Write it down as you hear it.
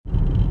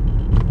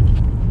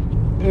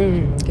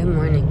Good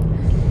morning.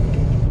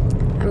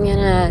 I'm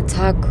gonna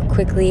talk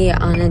quickly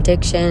on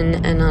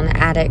addiction and on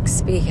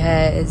addicts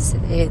because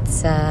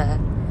it's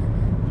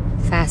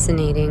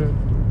fascinating,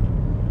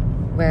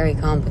 very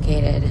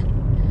complicated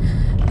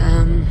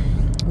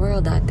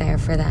world out there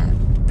for that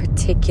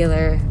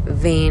particular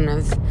vein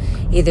of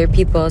either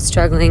people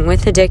struggling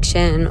with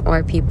addiction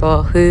or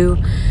people who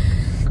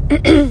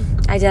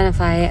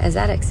identify as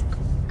addicts.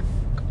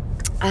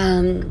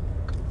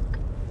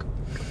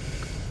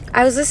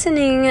 I was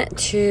listening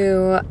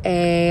to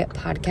a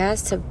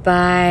podcast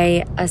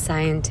by a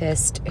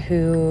scientist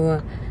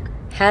who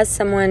has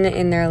someone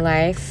in their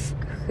life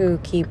who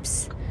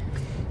keeps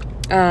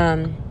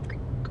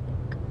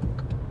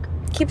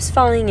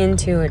falling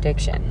into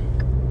addiction.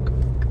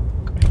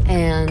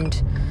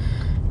 And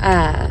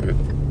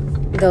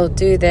they'll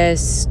do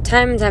this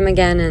time and time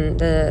again, and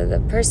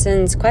the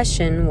person's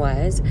question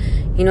was,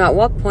 at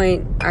what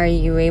point are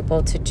you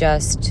able to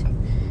just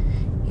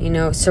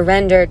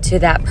surrender to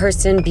that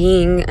person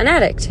being an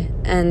addict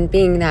and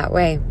being that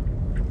way?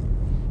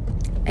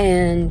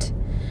 And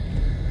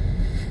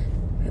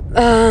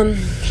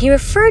he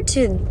referred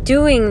to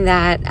doing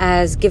that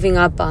as giving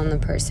up on the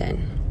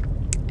person.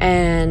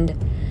 And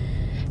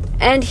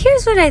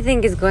here's what I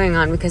think is going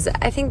on, because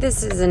I think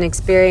this is an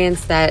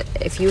experience that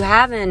if you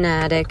have an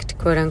addict,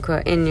 quote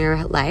unquote, in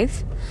your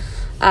life,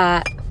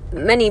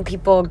 many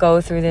people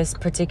go through this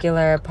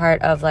particular part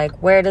of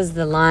where does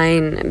the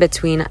line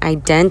between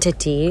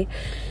identity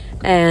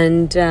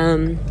and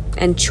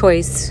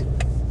choice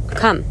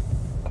come?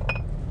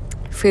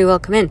 Free will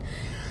come in.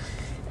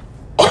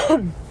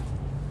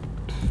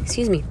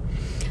 Excuse me.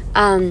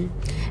 And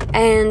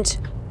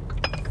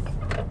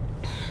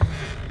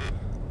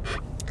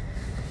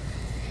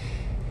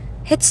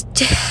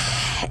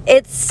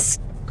it's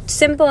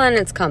simple and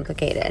it's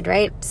complicated,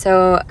 right?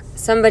 So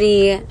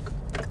somebody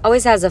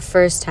always has a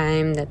first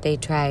time that they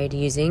tried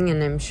using,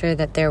 and I'm sure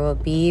that there will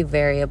be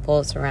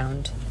variables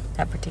around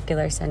that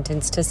particular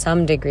sentence to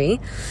some degree.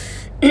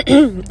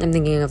 I'm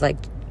thinking of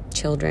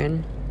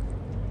children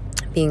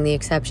being the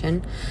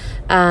exception.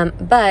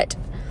 But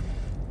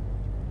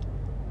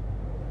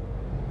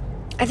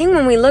I think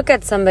when we look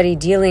at somebody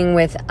dealing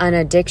with an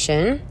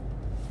addiction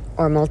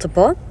or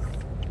multiple,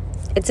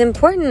 it's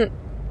important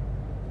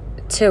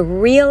to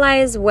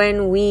realize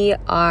when we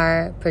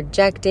are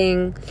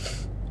projecting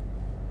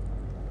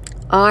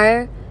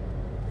our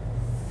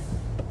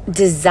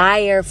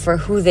desire for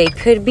who they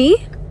could be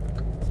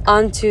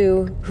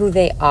onto who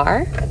they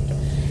are,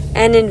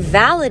 and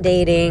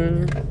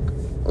invalidating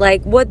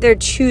what they're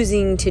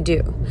choosing to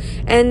do.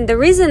 And the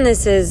reason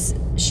this is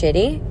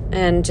shitty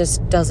and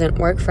just doesn't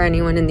work for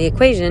anyone in the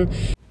equation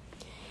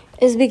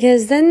is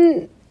because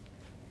then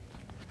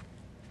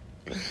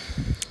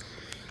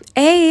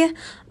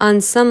on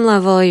some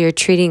level you're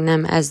treating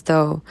them as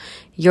though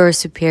you're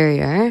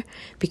superior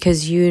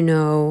because you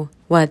know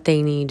what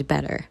they need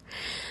better.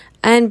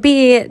 And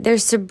B, their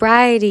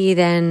sobriety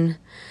then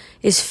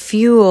is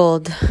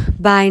fueled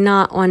by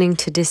not wanting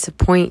to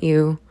disappoint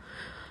you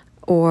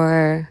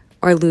or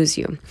lose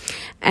you.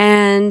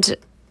 And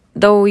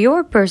though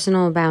your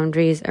personal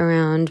boundaries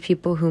around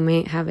people who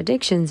may have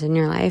addictions in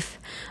your life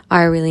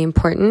are really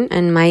important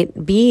and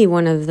might be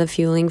one of the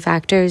fueling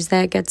factors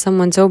that get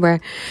someone sober,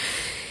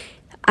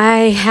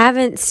 I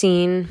haven't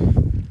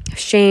seen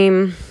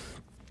shame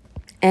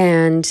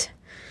and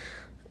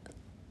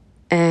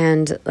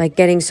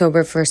getting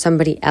sober for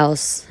somebody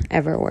else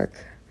ever work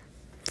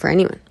for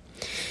anyone.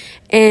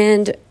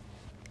 And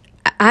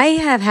I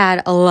have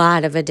had a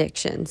lot of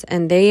addictions,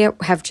 and they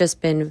have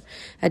just been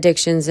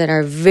addictions that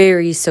are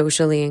very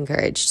socially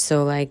encouraged.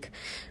 So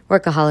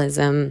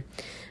workaholism,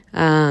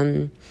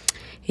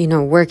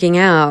 working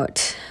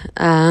out,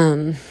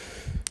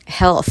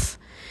 health,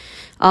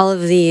 all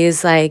of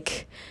these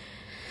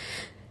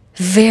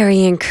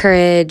very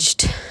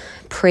encouraged,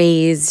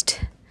 praised.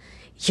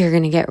 You're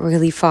going to get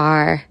really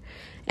far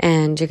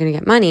and you're going to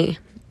get money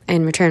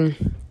in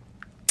return,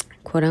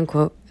 quote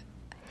unquote,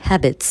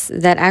 habits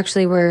that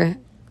actually were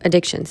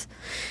addictions,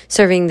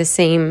 serving the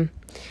same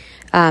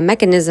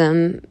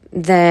mechanism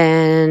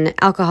than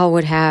alcohol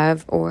would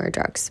have or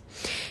drugs.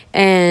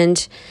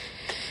 And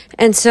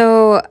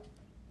so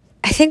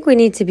I think we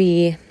need to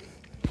be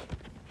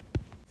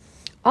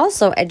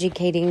also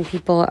educating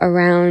people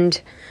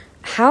around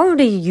how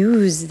to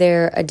use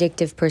their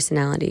addictive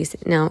personalities.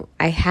 Now,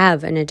 I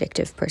have an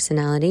addictive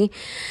personality.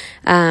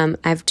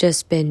 I've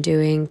just been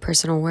doing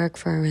personal work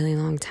for a really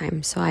long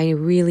time, so I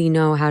really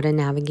know how to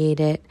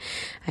navigate it.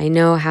 I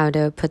know how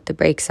to put the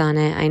brakes on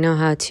it. I know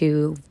how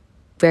to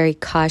very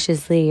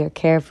cautiously or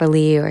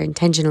carefully or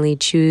intentionally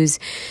choose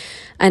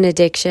an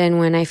addiction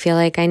when I feel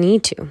like I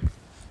need to.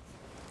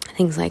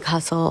 Things like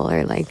hustle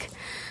or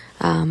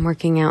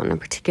working out in a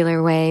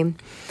particular way.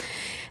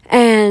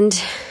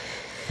 And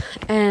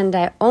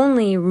I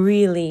only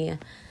really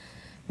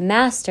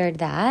mastered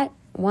that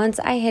once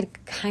I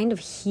had kind of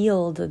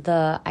healed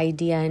the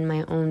idea in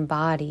my own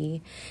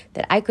body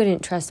that I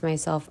couldn't trust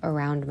myself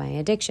around my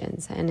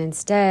addictions. And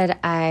instead,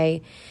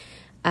 I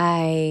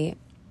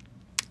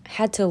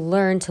had to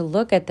learn to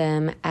look at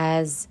them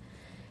as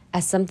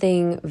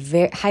something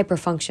very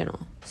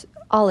hyperfunctional.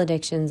 All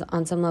addictions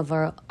on some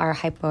level are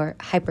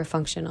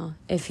hyperfunctional.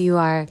 If you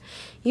are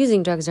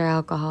using drugs or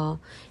alcohol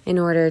in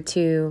order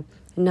to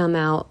numb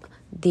out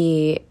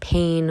the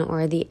pain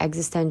or the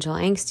existential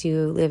angst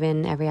you live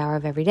in every hour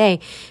of every day,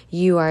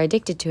 you are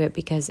addicted to it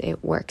because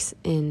it works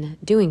in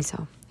doing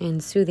so, in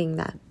soothing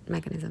that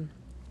mechanism.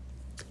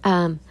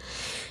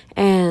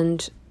 And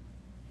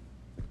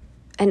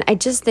I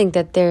just think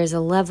that there's a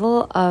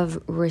level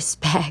of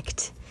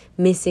respect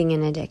missing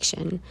in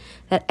addiction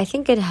that I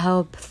think could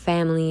help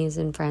families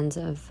and friends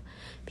of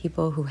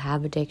people who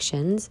have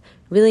addictions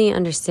really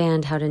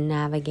understand how to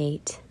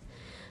navigate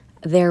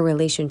their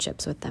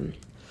relationships with them.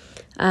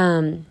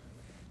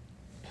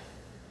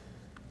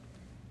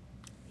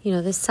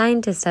 This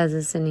scientist I was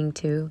listening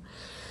to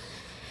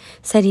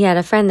said he had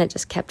a friend that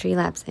just kept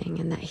relapsing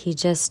and that he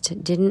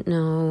just didn't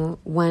know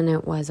when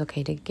it was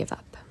okay to give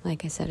up,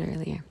 like I said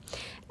earlier.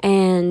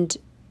 And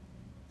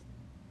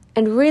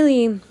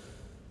really,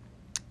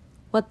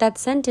 what that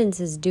sentence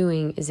is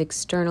doing is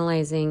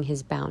externalizing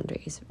his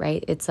boundaries,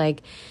 right? It's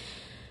like,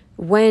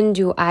 when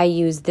do I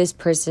use this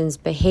person's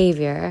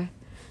behavior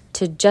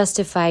to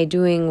justify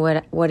doing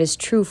what is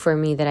true for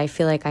me that I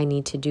feel like I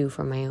need to do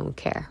for my own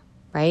care,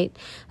 right?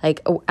 Like,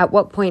 at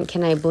what point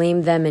can I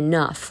blame them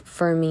enough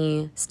for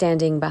me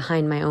standing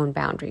behind my own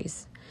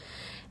boundaries?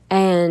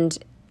 And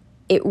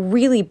it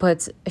really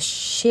puts a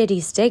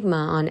shitty stigma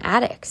on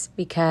addicts,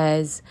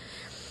 because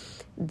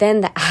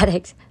then the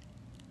addict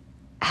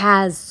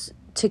has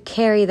to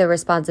carry the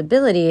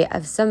responsibility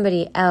of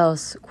somebody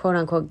else, quote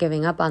unquote,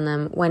 giving up on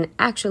them, when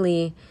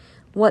actually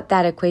what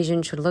that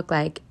equation should look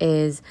like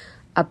is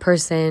a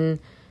person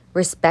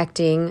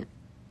respecting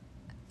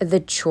the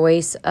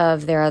choice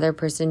of their other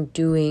person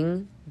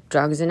doing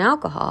drugs and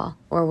alcohol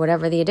or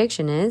whatever the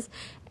addiction is,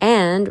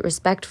 and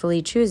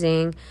respectfully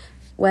choosing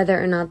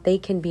whether or not they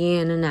can be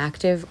in an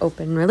active,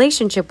 open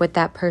relationship with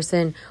that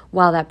person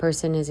while that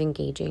person is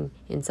engaging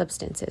in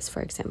substances,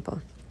 for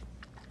example.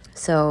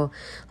 So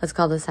let's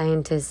call the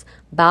scientist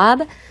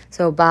Bob.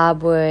 So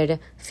Bob would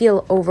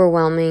feel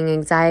overwhelming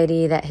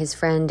anxiety that his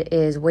friend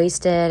is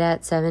wasted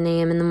at 7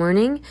 a.m. in the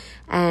morning.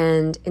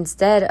 And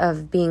instead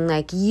of being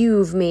like,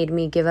 you've made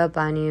me give up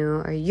on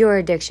you, or your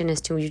addiction is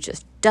to, you've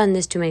just done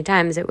this too many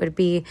times, it would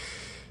be,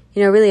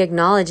 really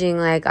acknowledging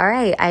like, all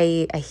right,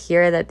 I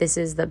hear that this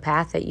is the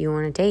path that you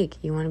want to take.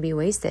 You want to be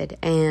wasted.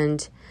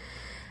 And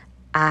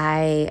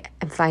I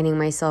am finding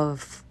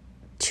myself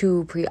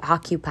too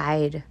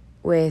preoccupied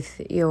with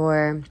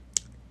your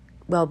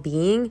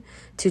well-being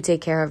to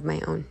take care of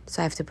my own.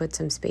 So I have to put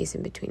some space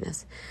in between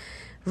us.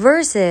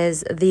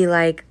 Versus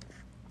the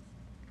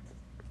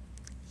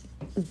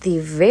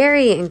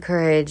very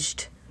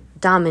encouraged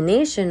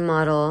domination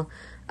model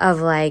of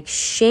like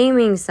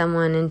shaming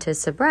someone into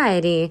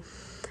sobriety,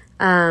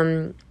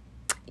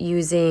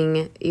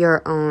 using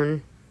your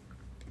own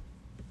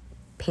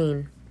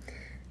pain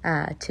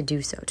to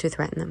do so, to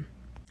threaten them.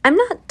 I'm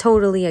not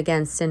totally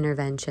against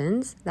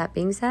interventions. That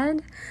being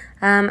said,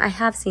 I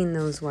have seen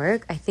those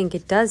work. I think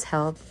it does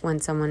help when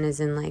someone is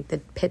in like the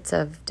pits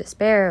of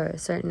despair or a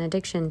certain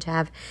addiction to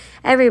have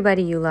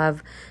everybody you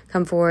love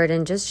come forward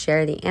and just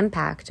share the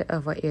impact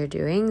of what you're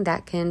doing.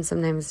 That can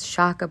sometimes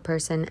shock a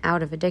person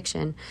out of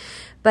addiction.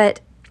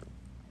 But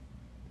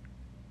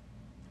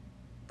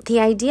the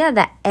idea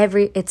that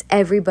it's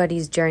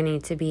everybody's journey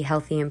to be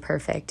healthy and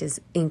perfect is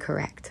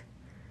incorrect.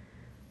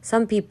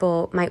 Some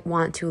people might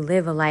want to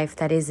live a life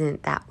that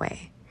isn't that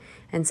way.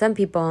 And some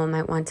people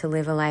might want to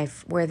live a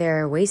life where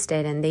they're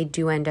wasted and they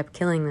do end up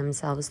killing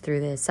themselves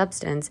through the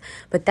substance.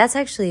 But that's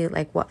actually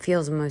like what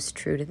feels most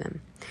true to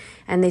them.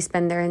 And they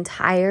spend their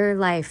entire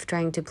life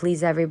trying to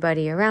please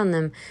everybody around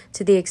them,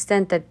 to the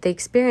extent that the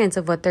experience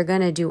of what they're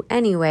going to do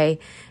anyway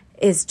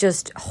is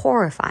just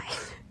horrifying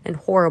and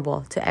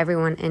horrible to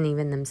everyone and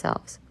even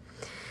themselves.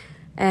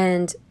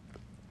 And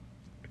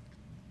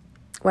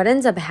what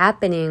ends up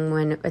happening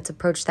when it's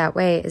approached that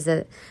way is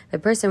that the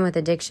person with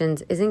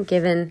addictions isn't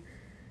given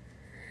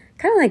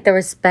kind of like the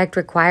respect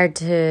required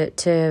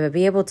to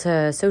be able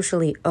to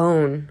socially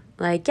own,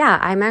 like, yeah,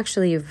 I'm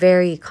actually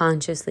very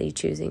consciously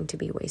choosing to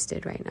be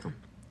wasted right now.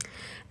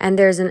 And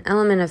there's an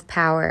element of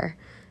power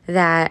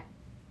that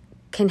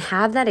can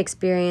have that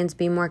experience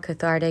be more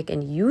cathartic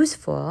and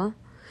useful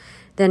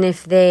than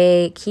if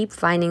they keep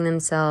finding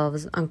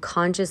themselves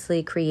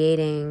unconsciously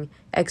creating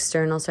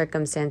external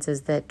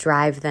circumstances that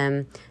drive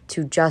them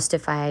to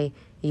justify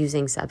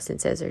using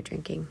substances or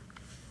drinking.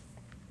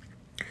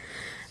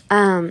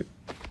 In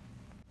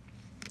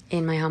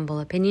my humble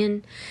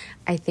opinion,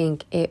 I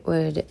think it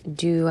would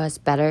do us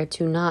better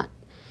to not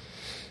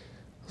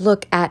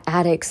look at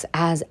addicts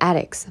as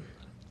addicts,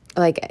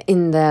 like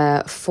in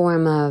the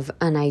form of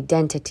an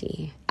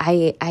identity.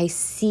 I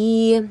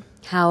see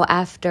how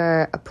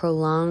after a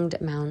prolonged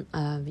amount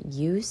of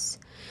use,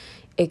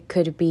 it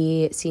could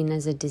be seen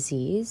as a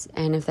disease.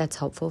 And if that's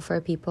helpful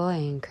for people, I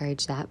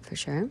encourage that for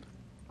sure.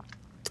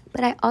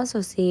 But I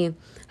also see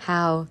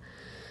how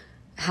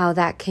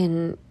that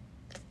can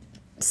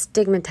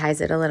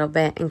stigmatize it a little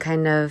bit and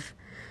kind of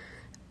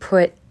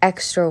put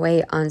extra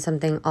weight on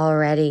something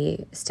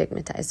already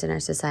stigmatized in our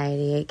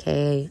society,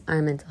 aka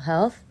our mental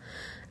health.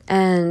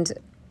 And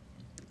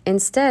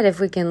instead, if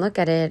we can look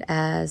at it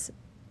as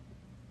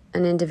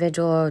an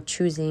individual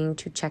choosing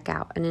to check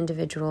out, an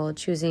individual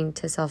choosing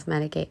to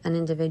self-medicate, an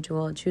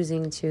individual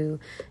choosing to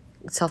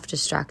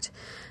self-destruct,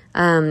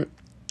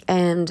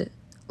 and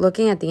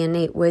looking at the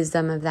innate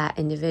wisdom of that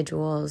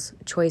individual's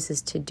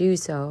choices to do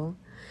so,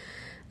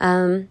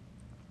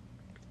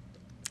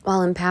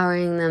 while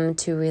empowering them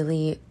to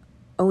really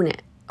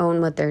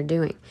own what they're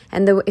doing.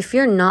 And if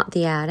you're not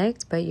the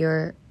addict, but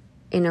you're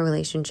in a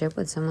relationship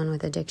with someone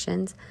with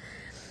addictions,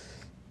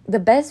 the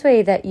best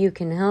way that you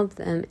can help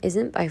them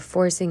isn't by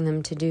forcing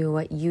them to do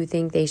what you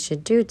think they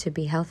should do to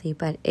be healthy,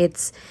 but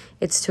it's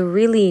to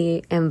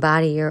really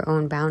embody your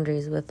own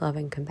boundaries with love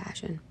and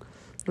compassion.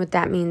 What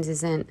that means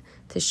isn't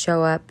to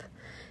show up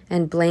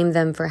and blame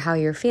them for how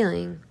you're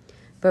feeling,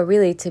 but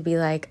really to be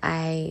like,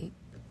 I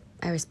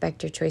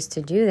respect your choice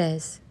to do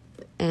this,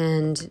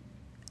 and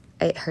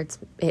it hurts.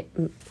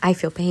 I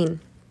feel pain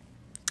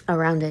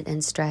around it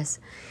and stress,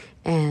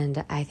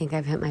 and I think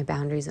I've hit my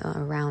boundaries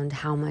around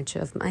how much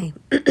of my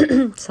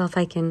self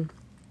I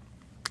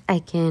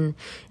can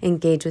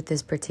engage with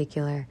this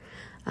particular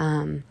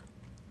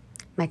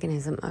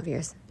mechanism of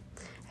yours.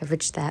 I've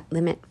reached that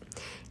limit.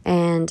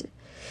 And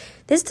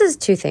this does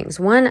two things.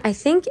 One, I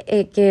think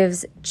it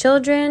gives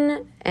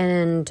children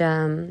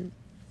and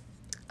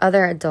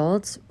other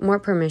adults more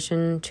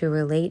permission to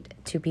relate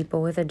to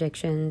people with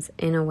addictions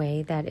in a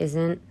way that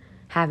isn't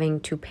having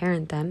to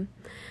parent them,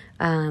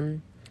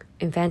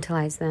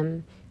 infantilize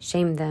them,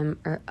 shame them,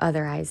 or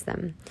otherize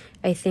them.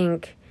 I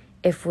think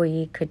if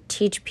we could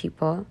teach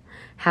people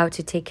how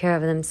to take care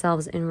of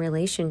themselves in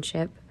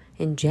relationship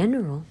in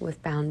general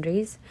with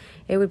boundaries,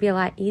 it would be a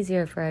lot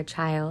easier for a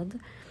child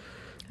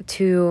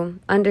to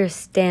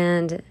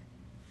understand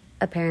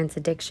a parent's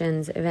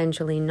addictions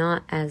eventually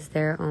not as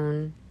their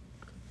own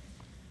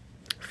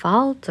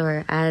fault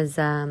or as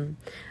a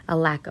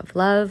lack of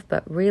love,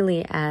 but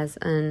really as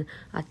an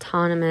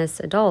autonomous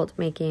adult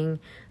making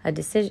a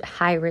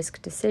high-risk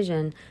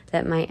decision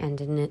that might end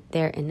in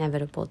their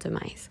inevitable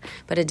demise.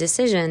 But a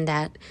decision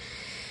that,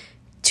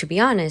 to be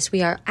honest,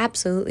 we are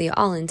absolutely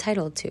all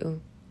entitled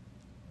to.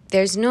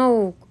 There's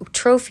no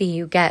trophy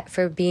you get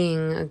for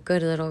being a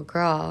good little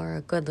girl or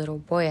a good little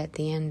boy at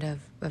the end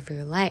of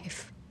your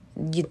life.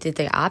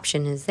 The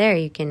option is there.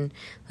 You can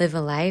live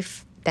a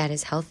life that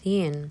is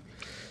healthy and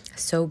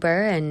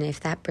sober, and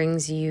if that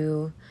brings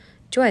you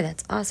joy,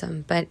 that's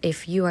awesome. But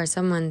if you are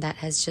someone that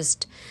has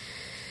just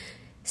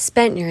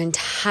spent your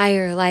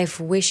entire life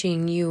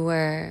wishing you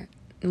were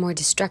more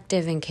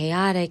destructive and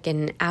chaotic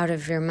and out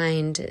of your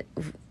mind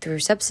through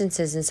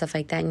substances and stuff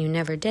like that, and you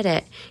never did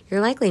it,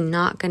 you're likely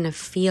not going to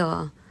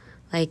feel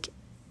like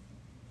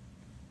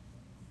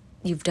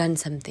you've done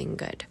something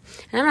good.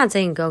 And I'm not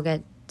saying go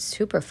get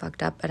super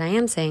fucked up, but I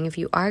am saying if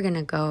you are going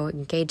to go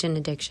engage in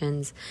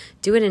addictions,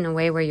 do it in a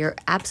way where you're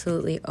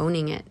absolutely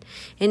owning it.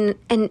 And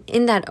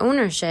in that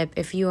ownership,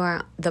 if you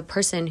are the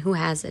person who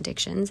has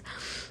addictions,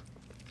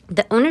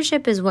 the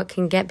ownership is what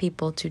can get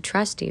people to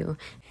trust you.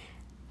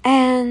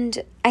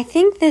 And I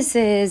think this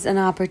is an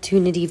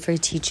opportunity for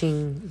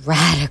teaching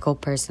radical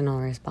personal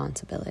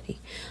responsibility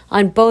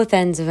on both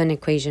ends of an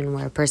equation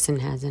where a person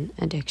has an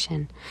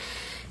addiction.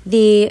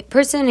 The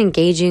person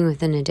engaging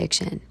with an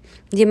addiction,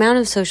 the amount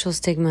of social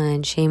stigma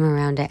and shame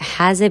around it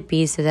has it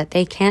be so that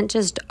they can't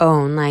just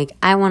own, like,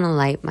 I want to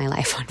light my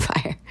life on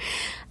fire.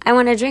 I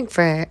want to drink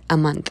for a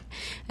month,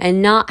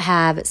 and not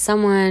have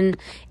someone,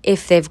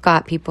 if they've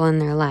got people in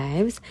their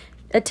lives,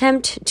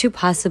 attempt to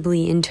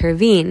possibly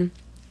intervene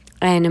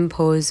and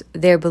impose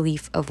their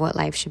belief of what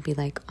life should be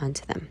like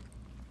onto them.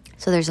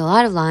 So there's a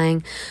lot of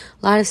lying,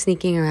 a lot of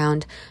sneaking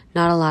around,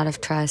 not a lot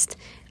of trust,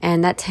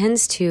 and that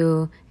tends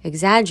to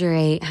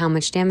exaggerate how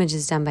much damage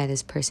is done by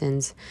this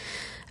person's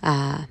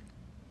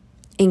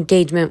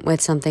engagement with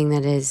something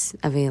that is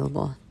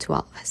available to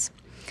all of us.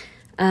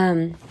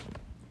 I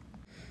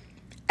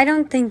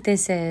don't think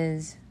this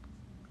is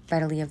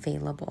readily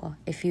available.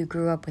 If you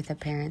grew up with a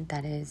parent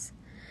that is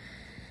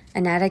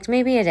an addict,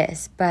 maybe it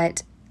is,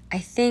 but I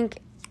think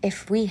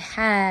if we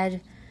had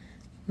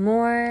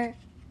more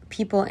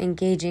people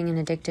engaging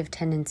in addictive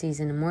tendencies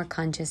in a more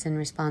conscious and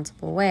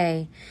responsible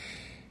way,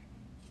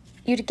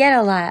 you'd get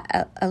a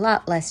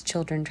lot less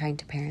children trying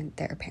to parent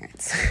their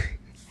parents.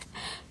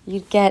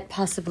 You'd get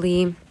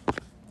possibly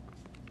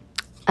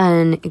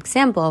an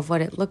example of what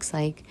it looks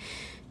like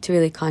to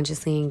really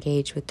consciously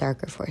engage with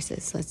darker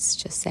forces, let's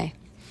just say.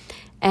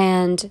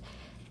 And,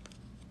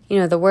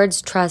 the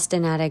words trust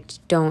and addict,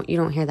 you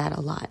don't hear that a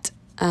lot.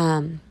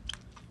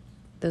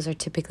 Those are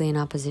typically in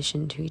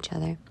opposition to each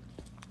other.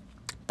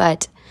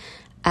 But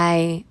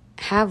I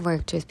have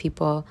worked with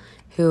people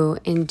who,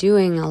 in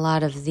doing a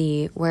lot of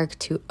the work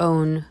to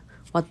own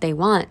what they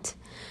want,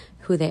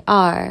 who they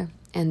are,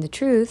 and the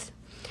truth,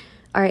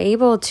 are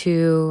able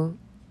to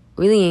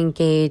really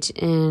engage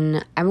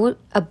in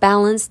a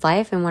balanced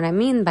life. And what I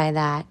mean by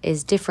that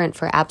is different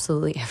for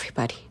absolutely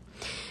everybody.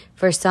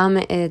 For some,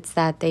 it's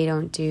that they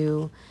don't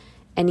do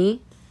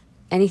any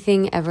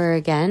anything ever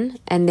again,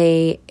 and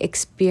they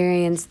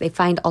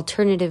find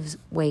alternative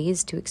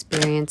ways to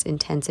experience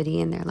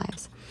intensity in their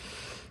lives,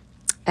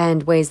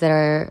 and ways that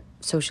are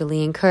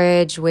socially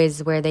encouraged,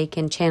 ways where they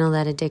can channel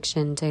that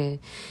addiction to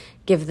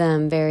give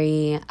them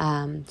very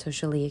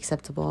socially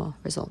acceptable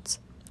results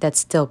that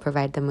still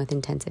provide them with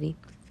intensity.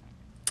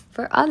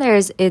 For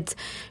others, it's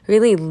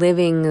really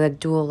living the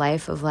dual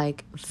life of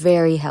like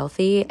very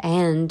healthy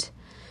and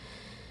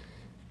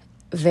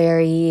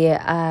very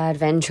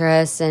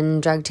adventurous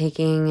and drug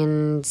taking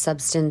and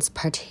substance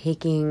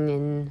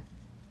partaking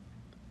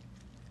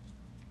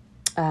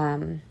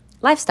and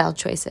lifestyle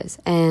choices.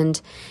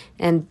 And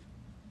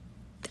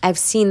I've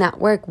seen that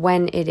work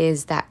when it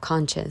is that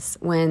conscious,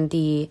 when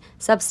the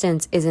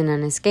substance isn't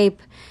an escape,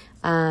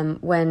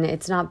 when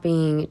it's not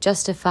being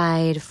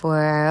justified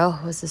for,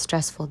 it was a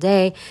stressful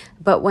day,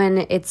 but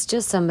when it's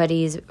just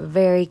somebody's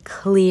very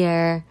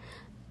clear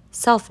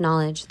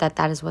self-knowledge that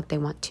that is what they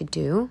want to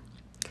do.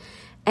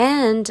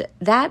 And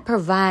that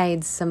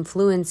provides some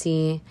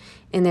fluency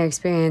in their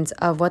experience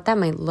of what that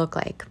might look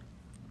like,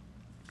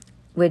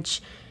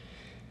 which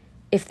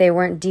if they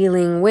weren't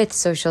dealing with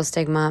social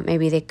stigma,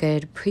 maybe they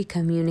could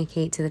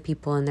pre-communicate to the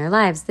people in their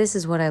lives. This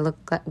is what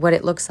what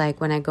it looks like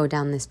when I go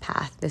down this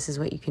path. This is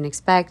what you can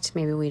expect.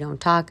 Maybe we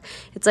don't talk.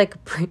 It's like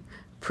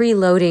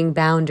preloading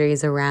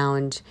boundaries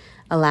around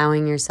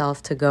allowing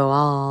yourself to go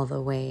all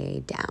the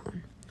way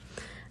down.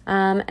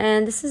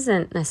 And this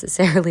isn't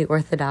necessarily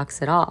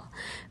orthodox at all,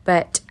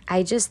 but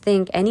I just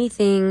think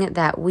anything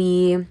that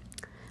we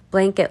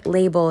blanket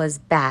label as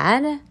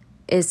bad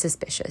is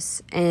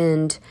suspicious.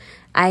 And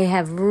I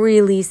have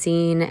really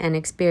seen and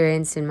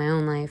experienced in my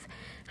own life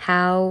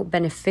how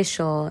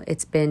beneficial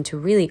it's been to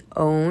really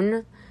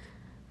own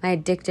my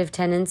addictive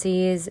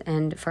tendencies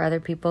and for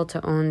other people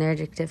to own their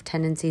addictive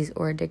tendencies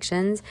or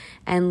addictions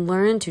and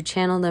learn to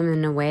channel them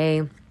in a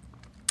way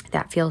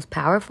that feels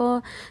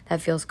powerful,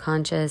 that feels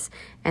conscious,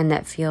 and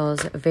that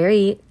feels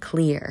very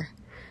clear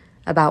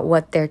about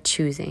what they're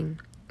choosing.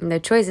 And the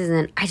choice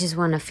isn't, I just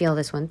want to feel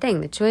this one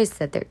thing. The choice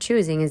that they're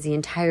choosing is the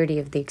entirety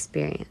of the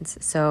experience.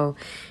 So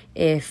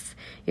if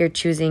you're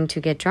choosing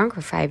to get drunk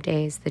for 5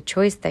 days, the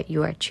choice that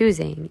you are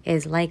choosing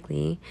is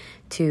likely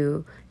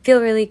to feel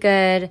really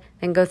good,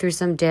 then go through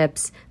some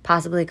dips,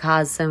 possibly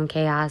cause some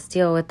chaos,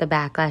 deal with the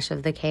backlash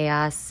of the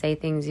chaos, say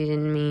things you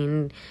didn't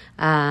mean,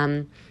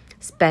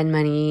 spend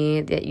money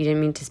that you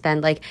didn't mean to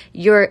spend. Like,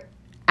 you're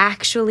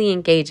actually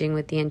engaging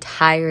with the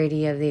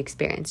entirety of the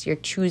experience. You're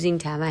choosing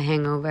to have a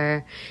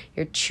hangover.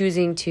 You're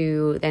choosing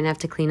to then have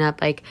to clean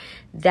up. Like,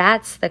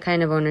 that's the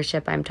kind of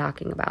ownership I'm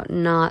talking about,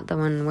 not the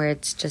one where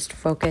it's just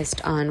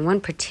focused on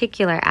one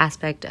particular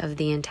aspect of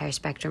the entire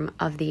spectrum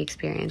of the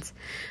experience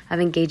of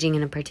engaging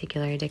in a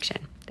particular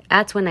addiction.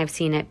 That's when I've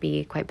seen it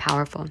be quite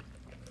powerful.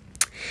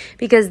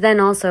 Because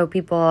then also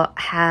people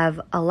have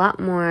a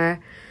lot more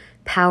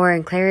power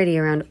and clarity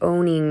around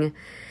owning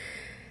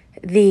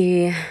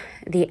the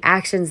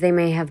actions they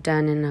may have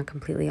done in a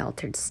completely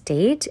altered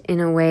state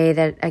in a way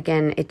that,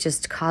 again, it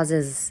just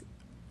causes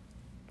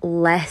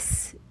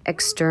less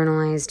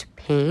externalized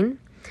pain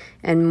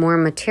and more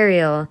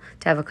material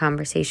to have a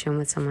conversation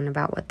with someone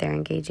about what they're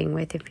engaging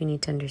with if you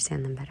need to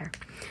understand them better.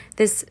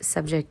 This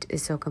subject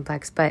is so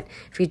complex, but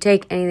if you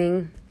take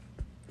anything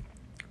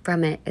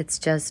from it, it's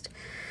just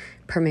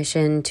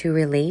permission to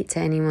relate to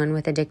anyone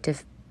with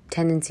addictive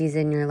tendencies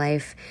in your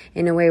life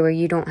in a way where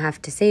you don't have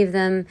to save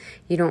them,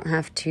 you don't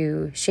have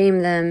to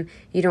shame them,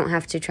 you don't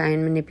have to try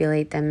and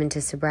manipulate them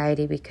into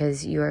sobriety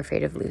because you're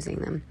afraid of losing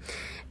them.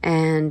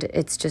 And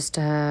it's just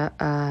a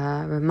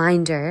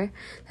reminder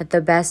that the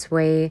best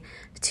way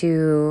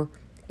to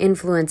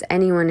influence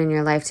anyone in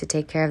your life to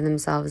take care of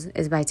themselves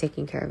is by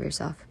taking care of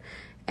yourself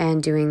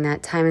and doing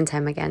that time and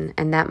time again.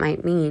 And that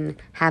might mean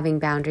having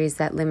boundaries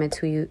that limit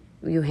who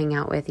you hang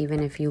out with, even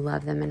if you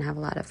love them and have a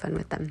lot of fun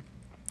with them.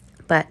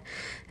 But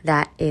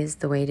that is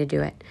the way to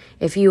do it.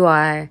 If you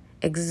are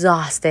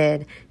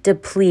exhausted,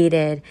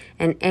 depleted,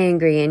 and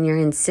angry, and you're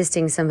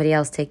insisting somebody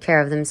else take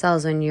care of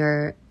themselves when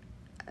you're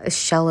a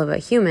shell of a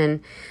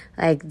human,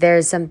 like,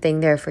 there's something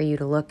there for you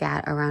to look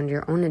at around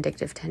your own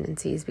addictive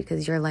tendencies,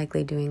 because you're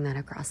likely doing that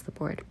across the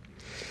board.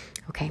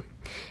 Okay.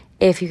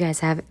 If you guys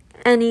have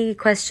any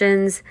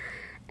questions,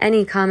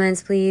 any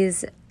comments,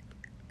 please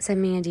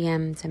send me a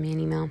DM, send me an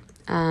email.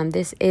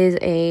 This is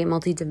a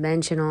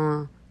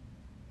multidimensional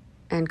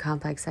and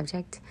complex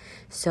subject,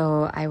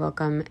 so I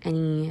welcome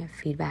any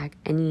feedback,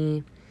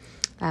 any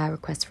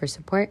requests for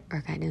support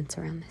or guidance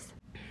around this.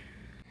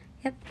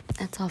 Yep,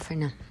 that's all for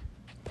now.